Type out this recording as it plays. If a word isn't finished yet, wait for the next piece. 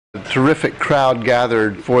terrific crowd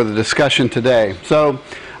gathered for the discussion today. So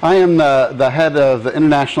I am the head of the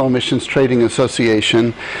International Emissions Trading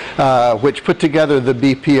Association, which put together the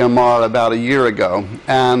B-PMR about a year ago.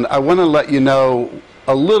 And I want to let you know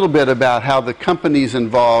a little bit about how the companies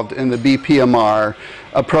involved in the B-PMR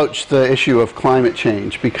approach the issue of climate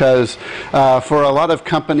change, because for a lot of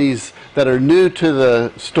companies that are new to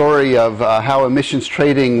the story of how emissions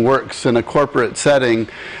trading works in a corporate setting,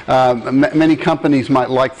 many companies might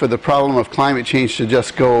like for the problem of climate change to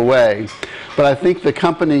just go away. But I think the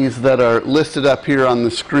companies that are listed up here on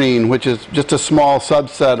the screen, which is just a small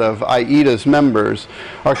subset of IETA's members,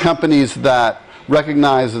 are companies that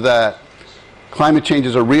recognize that climate change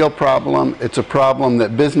is a real problem. It's a problem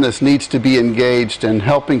that business needs to be engaged in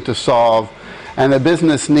helping to solve, and that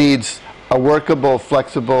business needs a workable,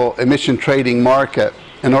 flexible emission trading market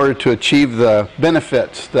in order to achieve the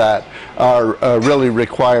benefits that are really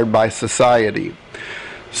required by society.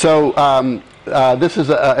 So this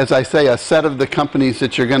is, as I say, a set of the companies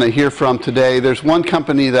that you're going to hear from today. There's one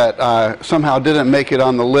company that somehow didn't make it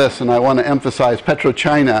on the list, and I want to emphasize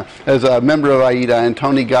PetroChina as a member of IETA, and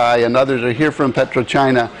Tony Guy and others are here from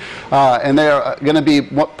PetroChina, and they are going to be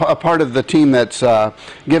a part of the team that's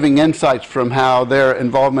giving insights from how their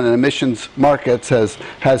involvement in emissions markets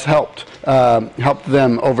has helped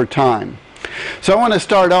them over time. So I want to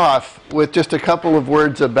start off with just a couple of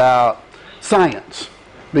words about science,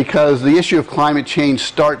 because the issue of climate change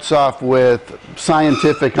starts off with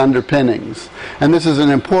scientific underpinnings. And this is an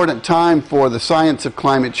important time for the science of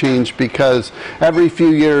climate change, because every few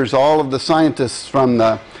years all of the scientists from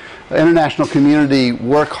the international community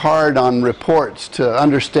work hard on reports to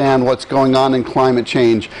understand what's going on in climate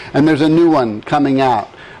change. And there's a new one coming out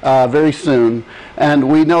very soon. And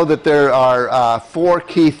we know that there are four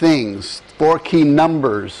key things, four key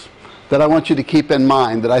numbers that I want you to keep in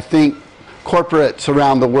mind that I think corporates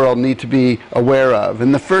around the world need to be aware of.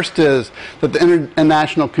 And the first is that the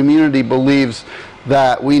international community believes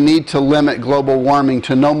that we need to limit global warming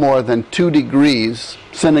to no more than 2 degrees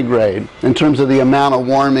centigrade in terms of the amount of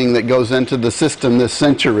warming that goes into the system this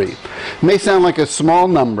century. It may sound like a small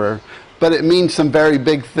number, but it means some very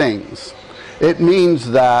big things. It means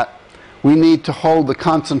that we need to hold the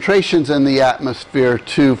concentrations in the atmosphere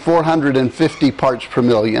to 450 parts per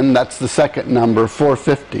million. That's the second number,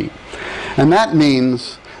 450. And that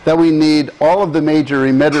means that we need all of the major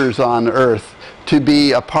emitters on Earth to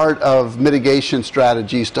be a part of mitigation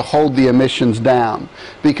strategies to hold the emissions down,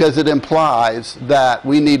 because it implies that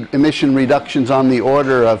we need emission reductions on the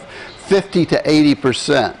order of 50 to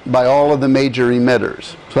 80% by all of the major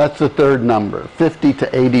emitters. So that's the third number, 50 to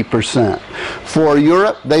 80%. For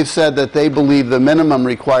Europe, they've said that they believe the minimum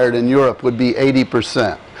required in Europe would be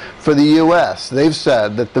 80%. For the US, they've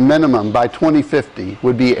said that the minimum by 2050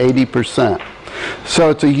 would be 80%. So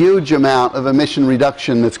it's a huge amount of emission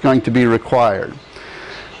reduction that's going to be required.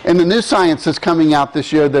 In the new science that's coming out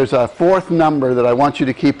this year, there's a fourth number that I want you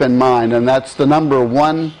to keep in mind, and that's the number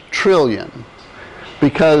 1 trillion.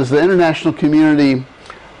 Because the international community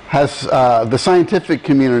has, the scientific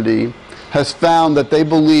community has found that they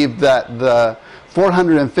believe that the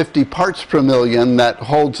 450 parts per million that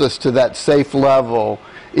holds us to that safe level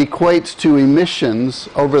equates to emissions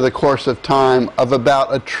over the course of time of about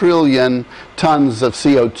 1 trillion tons of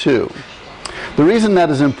CO2. The reason that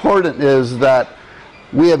is important is that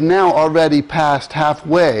we have now already passed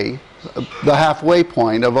halfway, the halfway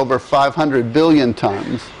point of over 500 billion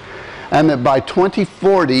tons, and that by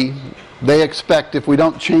 2040, they expect, if we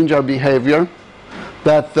don't change our behavior,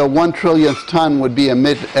 that the 1 trillionth ton would be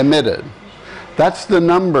emitted. That's the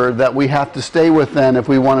number that we have to stay within if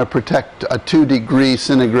we want to protect a 2 degree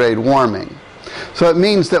centigrade warming. So it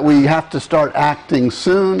means that we have to start acting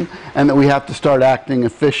soon, and that we have to start acting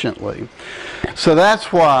efficiently. So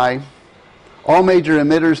that's why all major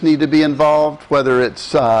emitters need to be involved, whether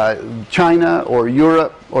it's China or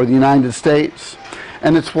Europe or the United States.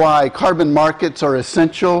 And it's why carbon markets are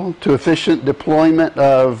essential to efficient deployment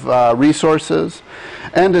of resources.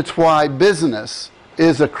 And it's why business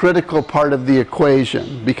is a critical part of the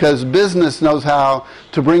equation, because business knows how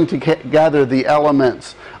to bring together the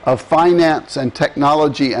elements of finance and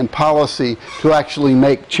technology and policy to actually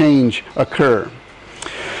make change occur.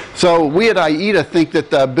 So we at IETA think that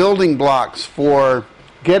the building blocks for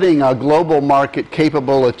getting a global market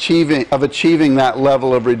capable of achieving that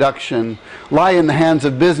level of reduction lie in the hands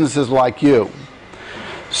of businesses like you.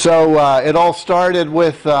 So it all started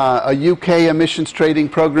with a UK emissions trading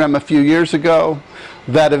program a few years ago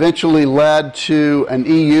that eventually led to an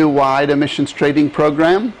EU-wide emissions trading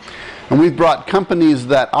program. And we've brought companies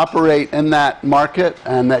that operate in that market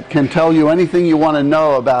and that can tell you anything you want to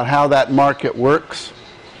know about how that market works.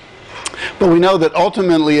 But we know that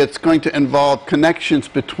ultimately it's going to involve connections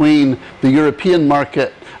between the European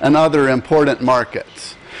market and other important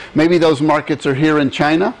markets. Maybe those markets are here in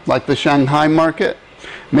China, like the Shanghai market.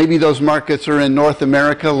 Maybe those markets are in North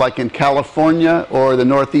America, like in California or the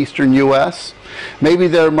northeastern US. Maybe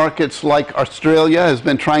there are markets like Australia has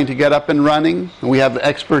been trying to get up and running. We have an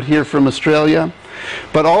expert here from Australia.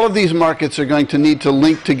 But all of these markets are going to need to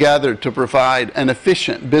link together to provide an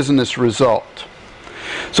efficient business result.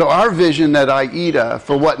 So our vision at IETA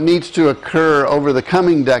for what needs to occur over the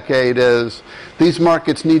coming decade is these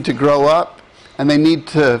markets need to grow up, and they need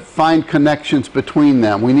to find connections between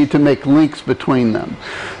them. We need to make links between them.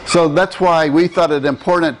 So that's why we thought it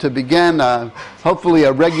important to begin hopefully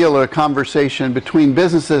a regular conversation between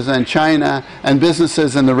businesses in China and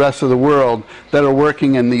businesses in the rest of the world that are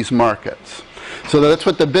working in these markets. So that's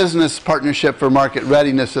what the Business Partnership for Market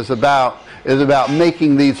Readiness is about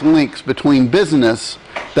making these links between business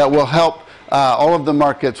that will help all of the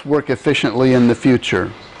markets work efficiently in the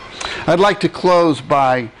future. I'd like to close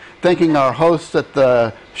by thanking our hosts at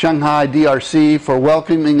the Shanghai DRC for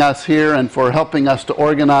welcoming us here and for helping us to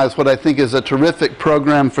organize what I think is a terrific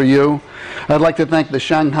program for you. I'd like to thank the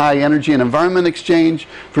Shanghai Energy and Environment Exchange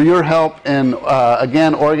for your help in,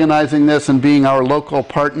 again, organizing this and being our local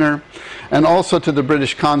partner. And also to the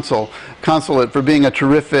British Consulate for being a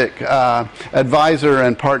terrific advisor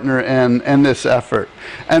and partner in this effort.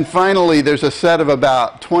 And finally, there's a set of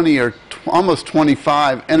about 20 or almost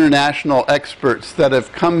 25 international experts that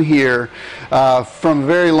have come here from a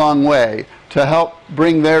very long way to help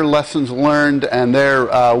bring their lessons learned and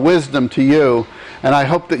their wisdom to you. And I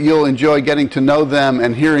hope that you'll enjoy getting to know them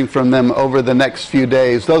and hearing from them over the next few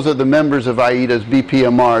days. Those are the members of IETA's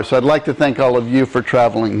B-PMR, so I'd like to thank all of you for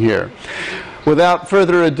traveling here. Without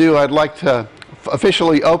further ado, I'd like to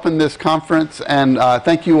officially open this conference and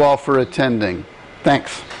thank you all for attending.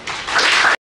 Thanks.